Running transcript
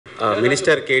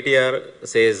Minister KTR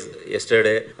says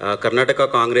yesterday,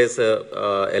 Karnataka Congress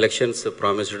elections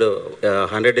promised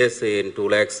 100 days in 2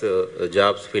 lakhs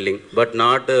jobs filling, but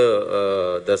not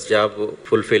this job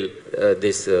fulfill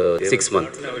this 6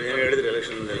 months.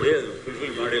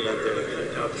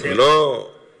 No,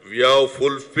 we have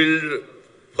fulfilled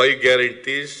 5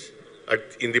 guarantees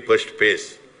in the first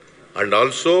phase, and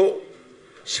also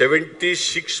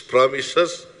 76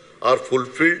 promises are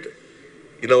fulfilled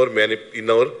in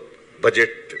our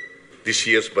budget, this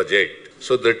year's budget.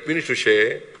 So that means to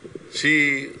say,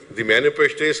 see, the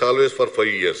manifesto is always for 5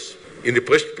 years. In the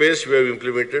first phase, we have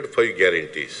implemented 5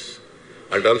 guarantees,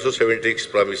 and also 76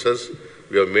 promises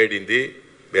we have made in the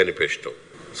manifesto.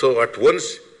 So at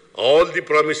once, all the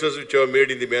promises which are made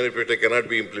in the manifesto cannot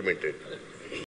be implemented.